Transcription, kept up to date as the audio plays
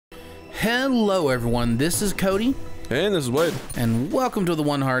Hello everyone, this is Cody. And this is Wade. And welcome to the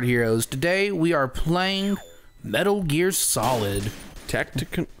One Heart Heroes. Today we are playing Metal Gear Solid.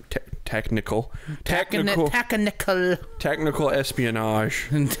 Technical espionage.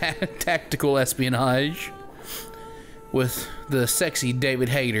 Tactical espionage. With the sexy David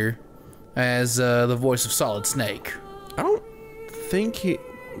Hayter as the voice of Solid Snake. I don't think he...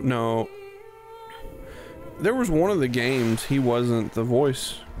 No. There was one of the games he wasn't the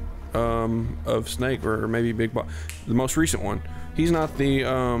voice of Snake, or maybe Big Boss. The most recent one. He's not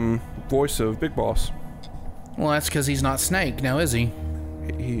the voice of Big Boss. Well, that's because he's not Snake now, is he?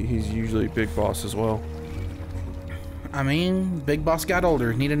 He's usually Big Boss as well. I mean, Big Boss got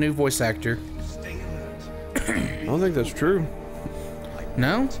older. Need a new voice actor. I don't think that's true.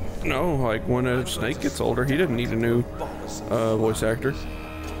 No? No, like when a Snake gets older, he doesn't need a new voice actor.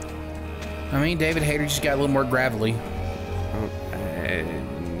 I mean, David Hayter just got a little more gravelly.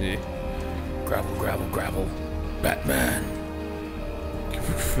 Gravel, gravel, gravel. Batman.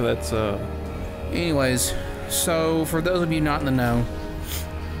 That's Anyways, so for those of you not in the know,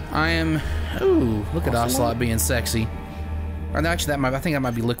 I am... Ooh, look at Ocelot being sexy. Or actually, I think that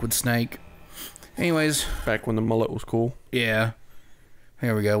might be Liquid Snake. Anyways. Back when the mullet was cool. Yeah.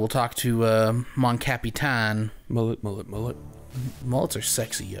 Here we go. We'll talk to Mon Capitan. Mullet. Mullets are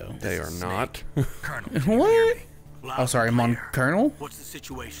sexy, yo. They are not. Colonel, what? Oh, sorry, Mon Colonel? What's the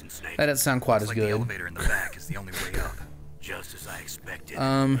situation, Snake? That doesn't sound quite as good. The elevator in the back is the only way up. Just as I expected.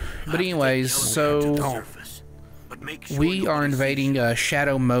 But anyways, so we are invading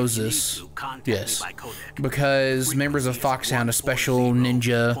Shadow Moses. Yes, because members of Fox Hound, a special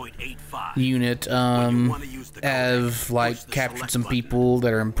ninja unit, have like captured some people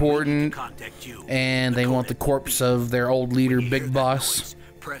that are important, and they want the corpse of their old leader, Big Boss.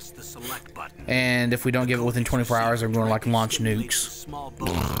 Press the select button. And if we don't give it within 24 hours, they're going to like launch nukes.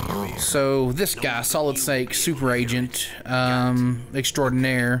 So this guy, Solid Snake, super agent,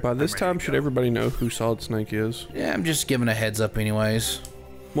 extraordinaire. By this time, should everybody know who Solid Snake is? Yeah, I'm just giving a heads up anyways.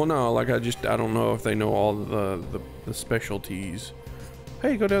 Well, no, like I don't know if they know all the specialties.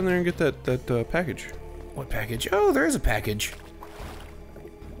 Hey, go down there and get that package. What package? Oh, there is a package.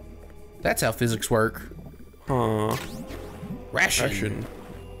 That's how physics work. Huh. Ration.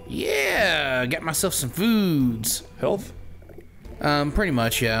 Yeah, got myself some foods. Health? Pretty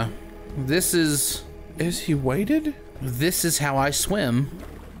much, yeah. This is... Is he weighted? This is how I swim.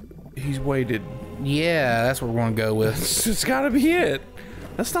 He's weighted. Yeah, that's what we're gonna go with. It's gotta be it.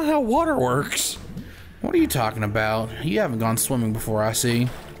 That's not how water works. What are you talking about? You haven't gone swimming before, I see.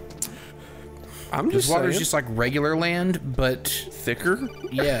 I'm just water's saying. just like regular land, but... Thicker?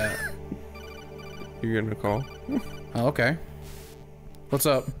 Yeah. You're gonna call? Oh, okay. What's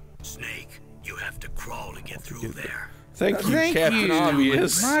up? Snake, you have to crawl to get through there. Thank you, Captain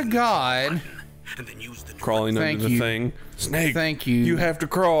Obvious. My God. And then use the Crawling under the thing. Snake. Thank you. You have to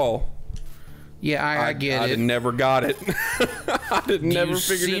crawl. Yeah, I get it. I never got it. I never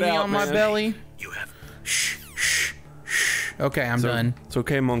figured it out. See me on my belly? You have. Shh. Okay, I'm done. It's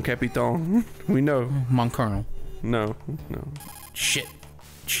okay, Mon Capitan. We know. Mon Colonel. No. Shit.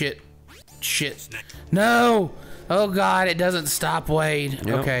 No! Oh God, it doesn't stop, Wade.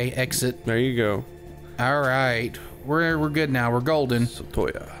 Yep. Okay, exit. There you go. All right, we're good now. We're golden.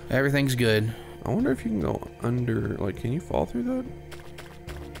 Sotoya. Everything's good. I wonder if you can go under. Like, can you fall through that?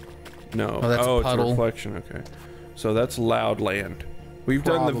 No. Oh, that's a puddle. It's a reflection. Okay. So that's loud land. We've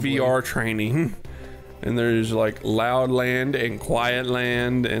done the VR training, and there's like loud land and quiet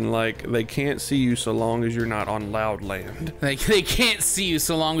land, and like they can't see you so long as you're not on loud land. They can't see you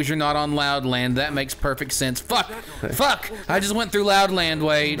so long as you're not on loud land. That makes perfect sense. Fuck! I just went through loud land,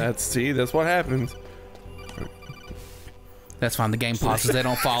 Wade. That's what happens. That's fine. The game pauses. They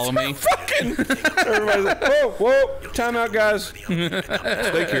don't follow me. Fucking! Everybody's like, whoa! Time out, guys.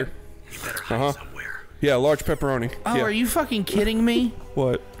 Stay here. Yeah, large pepperoni. Oh, yeah. Are you fucking kidding me?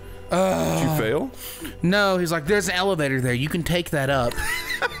 What? Did you fail? No, he's like, there's an elevator there. You can take that up.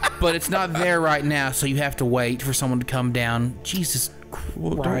 But it's not there right now, so you have to wait for someone to come down. Jesus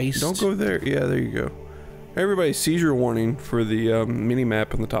Christ. Don't go there. Yeah, there you go. Everybody, seizure warning for the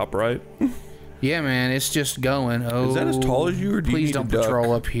mini-map in the top right. Yeah, man, it's just going. Oh, is that as tall as you, or do you need to duck? Please don't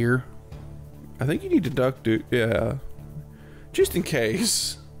patrol up here. I think you need to duck, dude. Yeah. Just in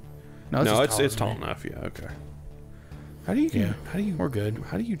case. No, it's tall enough. Yeah, okay. We're good.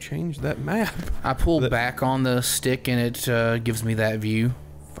 How do you change that map? I pull back on the stick and it gives me that view.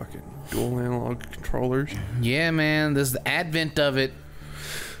 Fucking dual analog controllers. Yeah, man, this is the advent of it.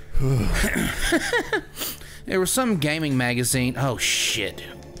 There was some gaming magazine. Oh shit.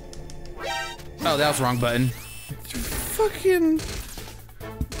 Oh, that was the wrong button. Fucking.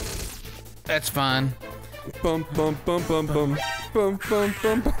 That's fine. Bum bum bum bum bum bum bum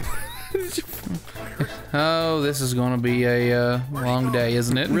bum. Oh, this is gonna be a long day,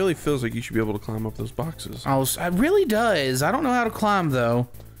 isn't it? It really feels like you should be able to climb up those boxes. It really does. I don't know how to climb though.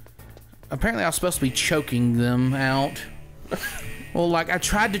 Apparently, I was supposed to be choking them out. Well, like I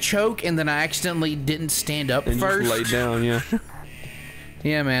tried to choke and then I accidentally didn't stand up and first. Just laid down, yeah.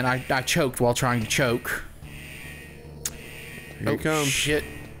 Yeah, man, I choked while trying to choke. Here you come. Shit!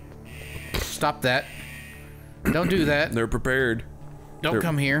 Stop that! Don't do that. They're prepared. Don't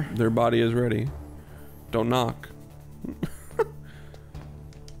come here. Their body is ready. Don't knock.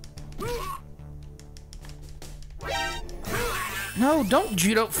 No, don't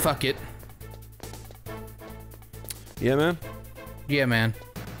judo. Fuck it. Yeah, man. Yeah, man.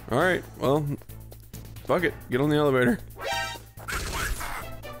 All right. Well, fuck it. Get on the elevator.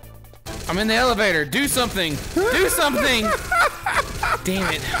 I'm in the elevator. Do something. Do something.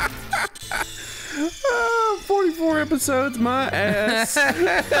 Damn it. 44 episodes, my ass.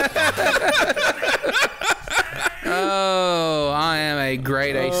 Oh, I am a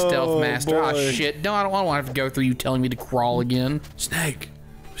grade A stealth master. Boy. Ah, shit. No, I don't want to have to go through you telling me to crawl again. Snake.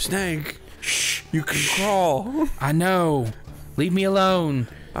 Snake. Shh. You can crawl. I know. Leave me alone.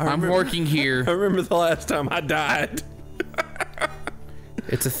 I'm working I here. remember the last time I died.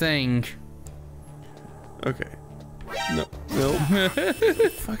 It's a thing. Okay. No. No.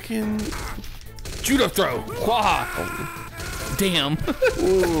 Fucking. Judo throw. Quah. Damn.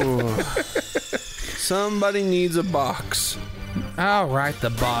 Ooh. Somebody needs a box. All right,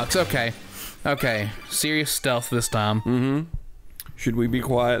 the box. Okay. Okay. Serious stealth this time. Mm-hmm. Should we be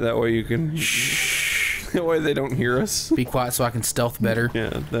quiet? That way you can... Shh. That way they don't hear us. Be quiet so I can stealth better.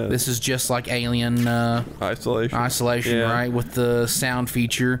 Yeah. This is just like Alien Isolation. yeah. Right? With the sound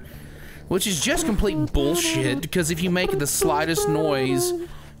feature. Which is just complete bullshit, because if you make the slightest noise,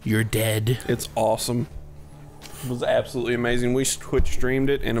 you're dead. It's awesome. It was absolutely amazing. We Twitch streamed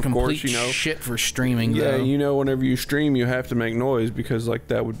it, and of course, you know... shit for streaming, Yeah, though. you know, whenever you stream, you have to make noise, because, like,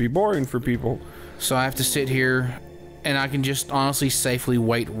 that would be boring for people. So I have to sit here, and I can just honestly safely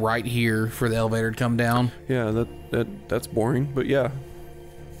wait right here for the elevator to come down. Yeah, that's boring, but yeah.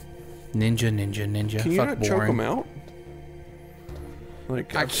 Ninja. Can you Fuck not boring. choke them out?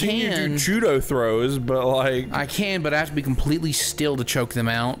 Like, I've seen you do can. judo throws, but like... I can, but I have to be completely still to choke them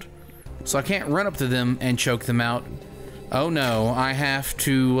out. So I can't run up to them and choke them out. Oh no, I have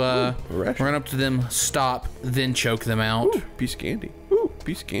to run up to them, stop, then choke them out. Ooh, piece of candy. Ooh,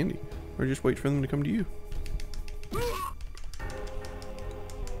 piece of candy. Or just wait for them to come to you.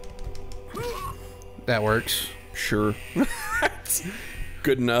 That works. Sure.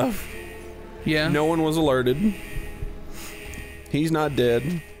 Good enough. Yeah. No one was alerted. He's not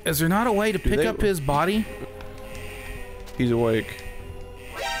dead. Is there not a way to pick up his body? He's awake.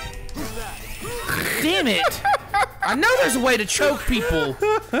 Damn it! I know there's a way to choke people.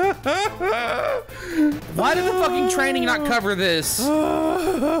 Why did the fucking training not cover this?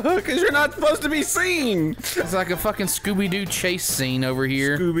 Because you're not supposed to be seen. It's like a fucking Scooby-Doo chase scene over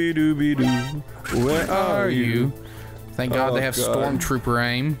here. Scooby-Dooby-Doo. Where are you? Thank God they have Stormtrooper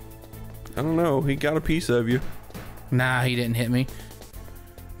aim. I don't know. He got a piece of you. Nah, he didn't hit me.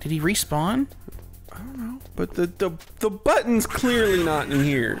 Did he respawn? I don't know. But the button's clearly not in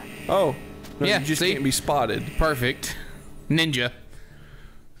here. Oh. No, yeah, you just see? can't be spotted. Perfect. Ninja.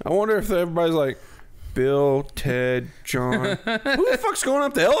 I wonder if everybody's like, Bill, Ted, John. Who the fuck's going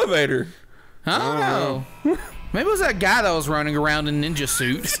up the elevator? I don't know. Maybe it was that guy that was running around in ninja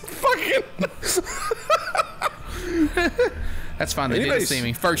suit. Fucking. That's fine. They didn't see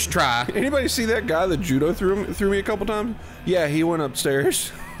me. First try. Anybody see that guy that judo threw me a couple times? Yeah, he went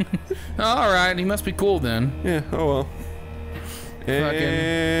upstairs. All right, he must be cool then. Yeah. Oh well.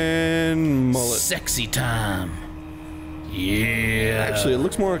 And mullet. Sexy time. Yeah. Actually, it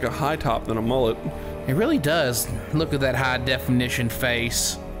looks more like a high top than a mullet. It really does. Look at that high definition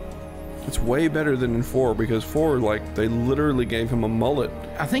face. It's way better than in 4 because 4, like, they literally gave him a mullet.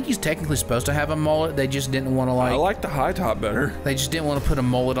 I think he's technically supposed to have a mullet. They just didn't want to I like the high top better. They just didn't want to put a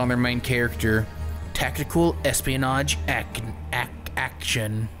mullet on their main character. Tactical espionage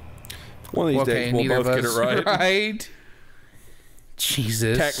action. One of these days we'll both get it right. Right?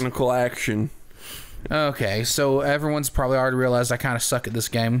 Jesus. Technical action. Okay, so everyone's probably already realized I kind of suck at this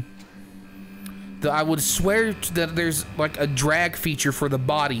game. I would swear that there's like a drag feature for the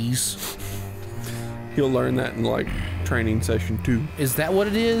bodies. You'll learn that in like training session 2. Is that what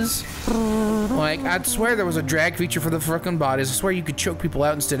it is? Like, I'd swear there was a drag feature for the fucking bodies. I swear you could choke people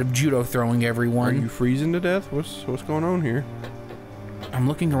out instead of judo throwing everyone. Are you freezing to death? What's going on here? I'm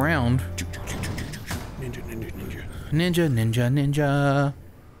looking around. Ninja. Ninja.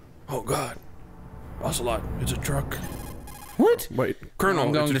 Oh God, Ocelot, it's a truck. What? Wait, Colonel,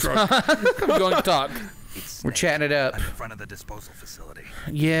 I'm going it's a to truck. I'm going to talk. It's We're chatting it up. in front of the disposal facility.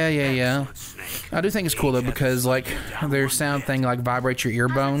 Yeah. I do think it's cool though because like their sound thing like vibrates your ear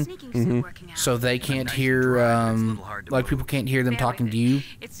bone, so they can't hear like people can't hear them talking to you.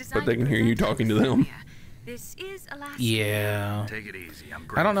 But they can hear you talking to them. Yeah. Take it easy. I'm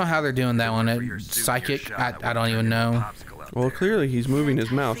I don't know how they're doing that one. Psychic, I don't even know. Well, clearly he's moving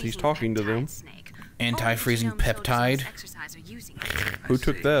his mouth. He's talking to them. Anti-freezing peptide. Who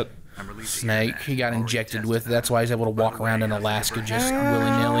took that? Snake. He got injected with. That's why he's able to walk around in Alaska just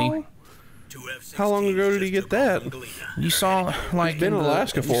willy-nilly. How long ago did he get that? You saw like Been in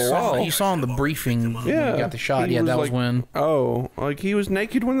Alaska for a while. You saw in the briefing. When Yeah, he got the shot. he Yeah, that was like, when. Oh, like he was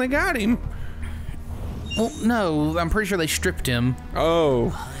naked when they got him. Well, no, I'm pretty sure they stripped him.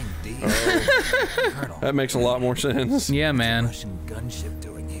 Oh. Colonel, That makes a lot more sense. Yeah, man. Russian gunship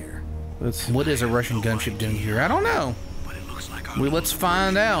doing here? That's What is a Russian gunship doing here? I don't know. Well, let's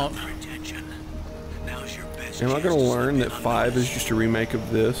find out. Am I gonna learn that 5 is just a remake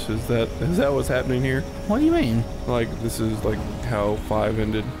of this? Is that what's happening here? What do you mean? Like this is like how 5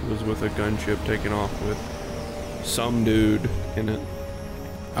 ended, was with a gunship taking off with some dude in it.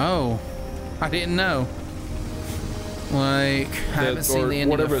 Oh, I didn't know. Like, I haven't seen the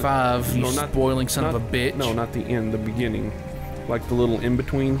ending of 5. You spoiling son of a bitch. No, not the end, the beginning. Like the little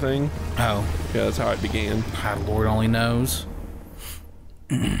in-between thing. Oh, Yeah, that's how it began. Lord only knows.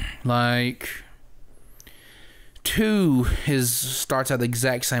 Like, 2 starts out the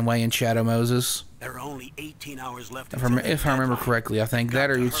exact same way in Shadow Moses. There are only 18 hours left. If I remember correctly, I think that,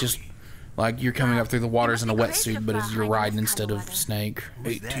 or it's just like you're coming up through the waters in a wetsuit, but you're riding instead of Snake.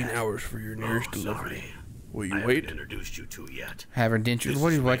 18 hours for your nearest delivery. Will you wait? Introduced you to yet. Have her dentures.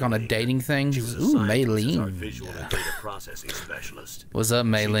 What are you like on a dating thing? Ooh, Maylene. Visual and data processing specialist. What's up,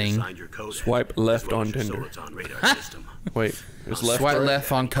 Maylene? Swipe left on Tinder. Wait, is left Swipe right?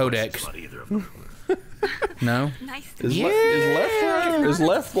 left on Codex. No? Is left right? Is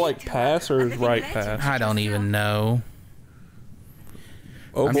left like pass or is right pass? I don't even know.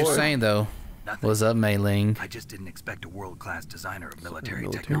 Oh I'm boy. just saying though. What's up, Maylene? I just didn't expect a world-class designer of military,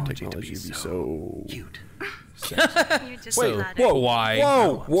 Military technology to technology be would be so so... cute. Wait, Whoa, why?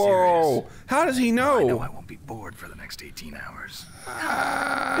 Whoa, I'm whoa! How does he I know know? I won't be bored for the next 18 hours.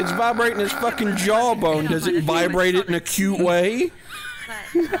 It's vibrating his fucking jawbone. Does it vibrate it in a cute way?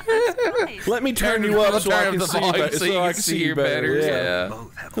 Let me turn you up so I can see better. So I can see you better. Yeah.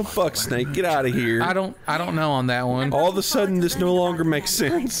 Both have The fuck, Snake, get out of here. I don't know on that one. All of a sudden, this no longer makes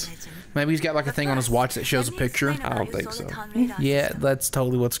sense. Maybe he's got like a thing on his watch that shows a picture. I don't think so. Yeah, that's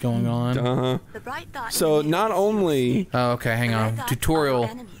totally what's going on. So not only Oh, okay, hang on. Tutorial.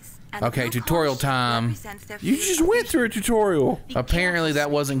 Okay, tutorial time. you just went through a tutorial. Apparently that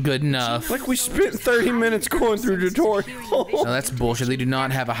wasn't good enough. Like we spent 30 minutes going through tutorial. No, that's bullshit. They do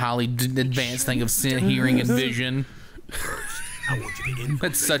not have a highly advanced thing of hearing and vision.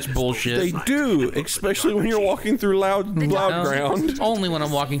 That's such bullshit. They do, especially when you're walking through loud ground. Only when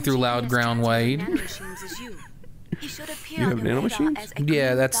I'm walking through loud ground, Wade. You have nanomachines?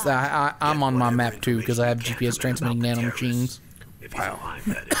 Yeah, that's I'm on my map too because I have GPS transmitting nanomachines. Wow.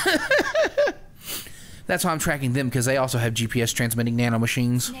 That's why I'm tracking them because they also have GPS transmitting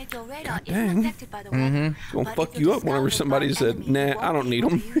nanomachines. God dang. Gonna fuck you up whenever somebody said, nah, I don't need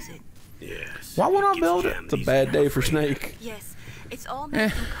them. Yes. Why would I build it? It's a bad day for Snake.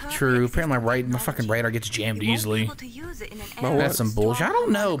 True. Apparently my fucking radar gets jammed easily. My what? That's some bullshit. I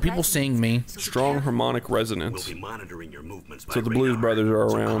don't know. People seeing me. Strong harmonic resonance. We'll be monitoring your movements by So the Blues radar. Brothers are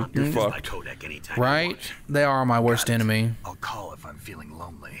around. You're By fucked. codec anytime you Right? want. They are my worst enemy. I'll call if I'm feeling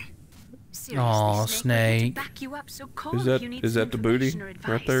lonely. Aw, Snake. Is that the booty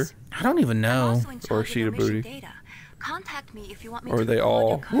right there? I don't even know. Or is she the booty? Contact me if you want me Or to are they record your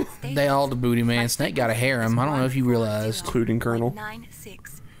all? current status. They all the booty man. Snake got a harem. I don't know if you realized. Including Colonel.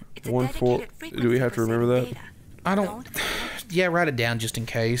 96. It's a 1-4. dedicated Do we have to remember that? frequency for saving I data. don't. Yeah, write it down just in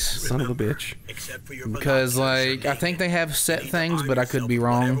case. Son of a bitch. Except for your Because binoculars, like I think they have set things, but I could be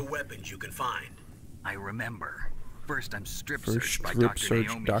whatever wrong. weapons you can find. I remember. First, I'm strip First searched by strip Dr. search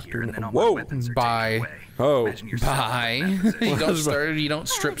Naomi Dr. here, and then all Whoa. my weapons are Bye. taken away. Oh. Imagine yourself Bye. in that position. You don't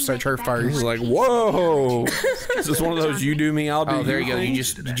strip search her He's first. like, whoa. Is this one of those you do me, I'll do Oh, there you go.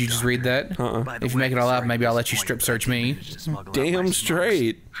 things? Did you just read that? By the If you make way, it all out, sorry maybe I'll to let you disappoint, strip but I search me. managed to smuggle out my Damn smokes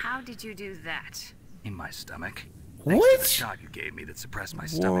straight. How did you do that? in my stomach. What? Thanks to the shot you gave me that suppressed my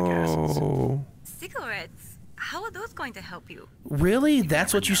stomach acids. Whoa. Cigarettes? How are those going to help you? Really?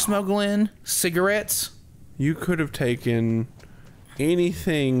 That's what you smuggle in? Cigarettes? You could have taken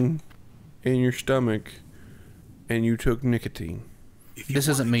anything in your stomach and you took nicotine. This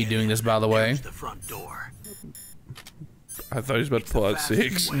isn't me doing this, by the way. There's the front door. I thought he was about to pull out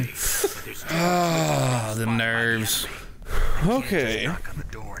 6. Ah, the nerves. Okay.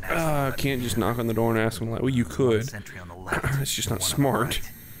 Can't just knock on the door and ask him like, well, you could. It's just not smart.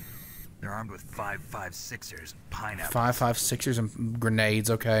 They're armed with 5.56ers and pineapple. 5.56ers and grenades.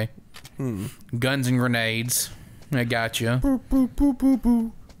 Okay. Guns and grenades. I gotcha. Boop, boop, boop, boop,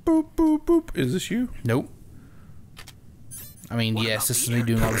 boop. Boop, boop, boop. Is this you? Nope. I mean, yes, this is me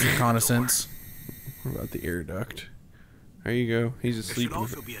doing all this reconnaissance. What about the air duct? There you go. He's asleep.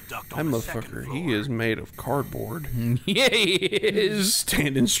 That motherfucker, he is made of cardboard. Yeah, he is.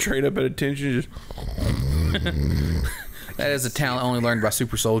 Standing straight up at attention. Just That is a talent only learned by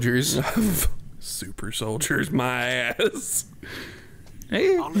super soldiers. super soldiers, my ass.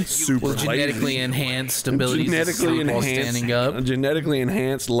 Super genetically enhanced abilities. Genetically while standing up. Genetically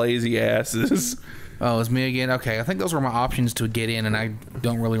enhanced lazy asses. Oh, it's me again? Okay, I think those were my options to get in, and I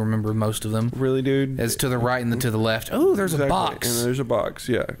don't really remember most of them. Really, dude? It's to the right and then to the left. Oh, there's a box. And there's a box,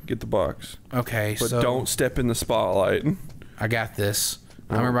 yeah. Get the box. Okay, but so... don't step in the spotlight. I got this.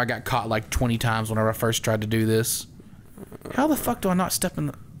 I remember I got caught like 20 times whenever I first tried to do this. How the fuck do I not step in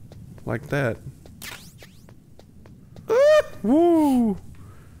the... Like that. Woo!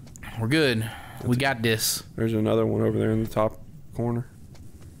 We're good. We got this. There's another one over there in the top corner.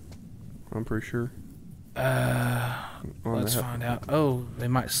 I'm pretty sure. Let's find out. Oh, they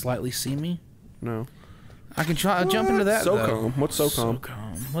might slightly see me. No. I can try. Jump into that. SOCOM. What's SOCOM?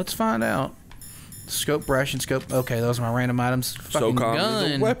 SOCOM. Let's find out. Scope, brush, and scope. Okay, those are my random items. Fucking SOCOM gun.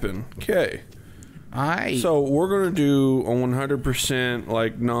 is a weapon. Okay. Alright. So we're gonna do a 100%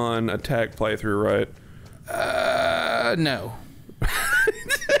 like non-attack playthrough, right? No.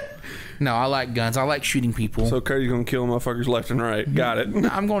 No, I like guns. I like shooting people. So Cody's gonna kill motherfuckers left and right. Got it.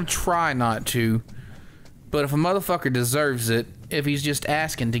 I'm gonna try not to. But if a motherfucker deserves it, if he's just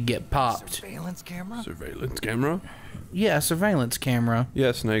asking to get popped. Surveillance camera? Surveillance camera? Yeah, surveillance camera.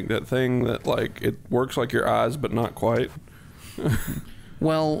 Yeah, Snake, that thing that like it works like your eyes but not quite.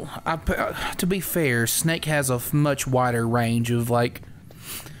 Well, to be fair, Snake has a much wider range of like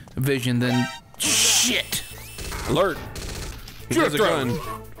vision than shit. Alert! He has a gun.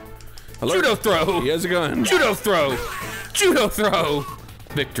 Alert. Judo throw. He has a gun. Judo throw. Judo throw.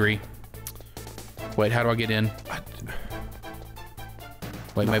 Victory. Wait, how do I get in?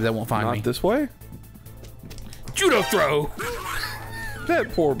 Wait, maybe that won't find me. Not this way? Judo throw.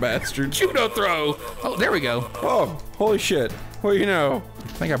 That poor bastard. Judo throw. Oh, there we go. Oh, holy shit. What do you know? I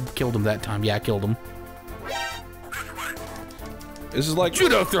think I killed him that time. Yeah, I killed him. This is like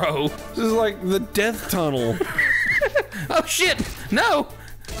Judo throw. This is like the death tunnel. Oh shit! No.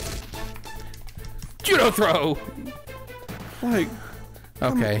 Judo throw. Like.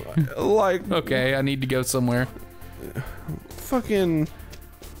 Okay. Like. Okay, I need to go somewhere. Fucking.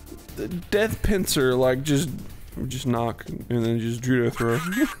 The death pincer, like just knock and then just judo throw.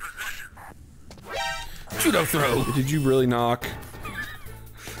 Judo throw. Did you really knock?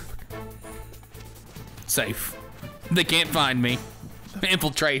 Safe. They can't find me.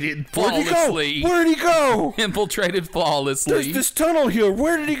 Infiltrated flawlessly. Where'd he go? Infiltrated flawlessly. There's this tunnel here.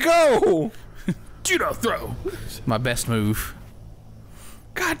 Where did he go? Judo throw. My best move.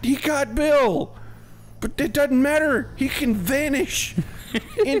 God, he got Bill. But it doesn't matter. He can vanish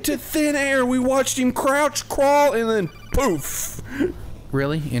into thin air. We watched him crouch, crawl, and then poof.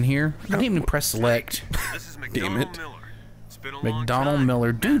 Really? In here? I didn't even press select. This is Damn it. Miller. It's been a McDonald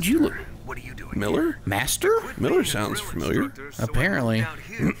Miller. Dude, you look... What are you doing? Miller? Master? Miller sounds familiar. Apparently.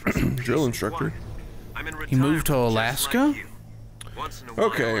 Drill instructor. He moved to Alaska?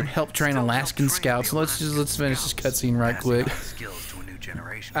 Okay. Help train Alaskan scouts. Let's finish this cutscene right quick. Skills to a new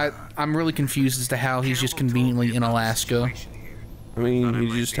generation. I'm really confused as to how he's just conveniently in Alaska. I mean, he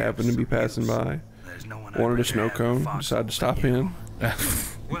just happened to be passing by. There's no one Wanted a I'd snow rather cone. have Decided to Fox stop Hound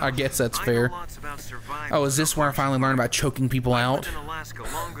in. I guess that's fair. Oh, is this where I finally learned about choking people out?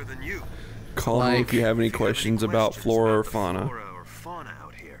 Call me if Like- you have any questions about flora or fauna.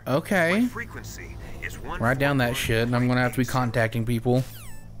 Okay. Write down that shit, and I'm gonna have to be contacting people.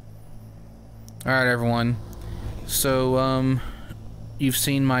 Alright, everyone. So, you've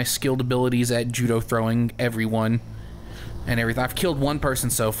seen my skilled abilities at judo throwing everyone and everything. I've killed one person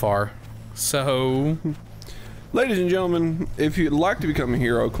so far. So... Ladies and gentlemen, if you'd like to become a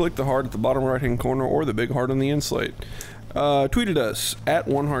hero, click the heart at the bottom right hand corner or the big heart on the end slate. Tweet at us at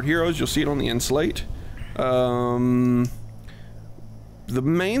OneHeartHeroes. You'll see it on the end slate. The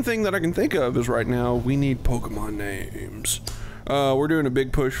main thing that I can think of is right now we need Pokemon names. We're doing a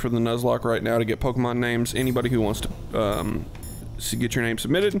big push for the Nuzlocke right now to get Pokemon names. Anybody who wants to get your name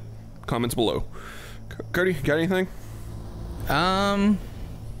submitted, comments below. Cody, got anything? No,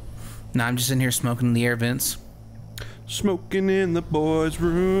 I'm just in here smoking in the air vents. Smoking in the boys'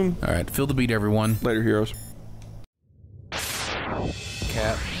 room. All right, feel the beat, everyone. Later, heroes.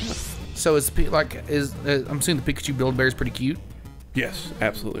 Cat. So I'm seeing the Pikachu Build-A-Bear is pretty cute. Yes,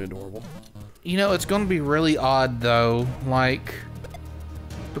 absolutely adorable. You know, it's going to be really odd though, like,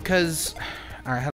 because, all right.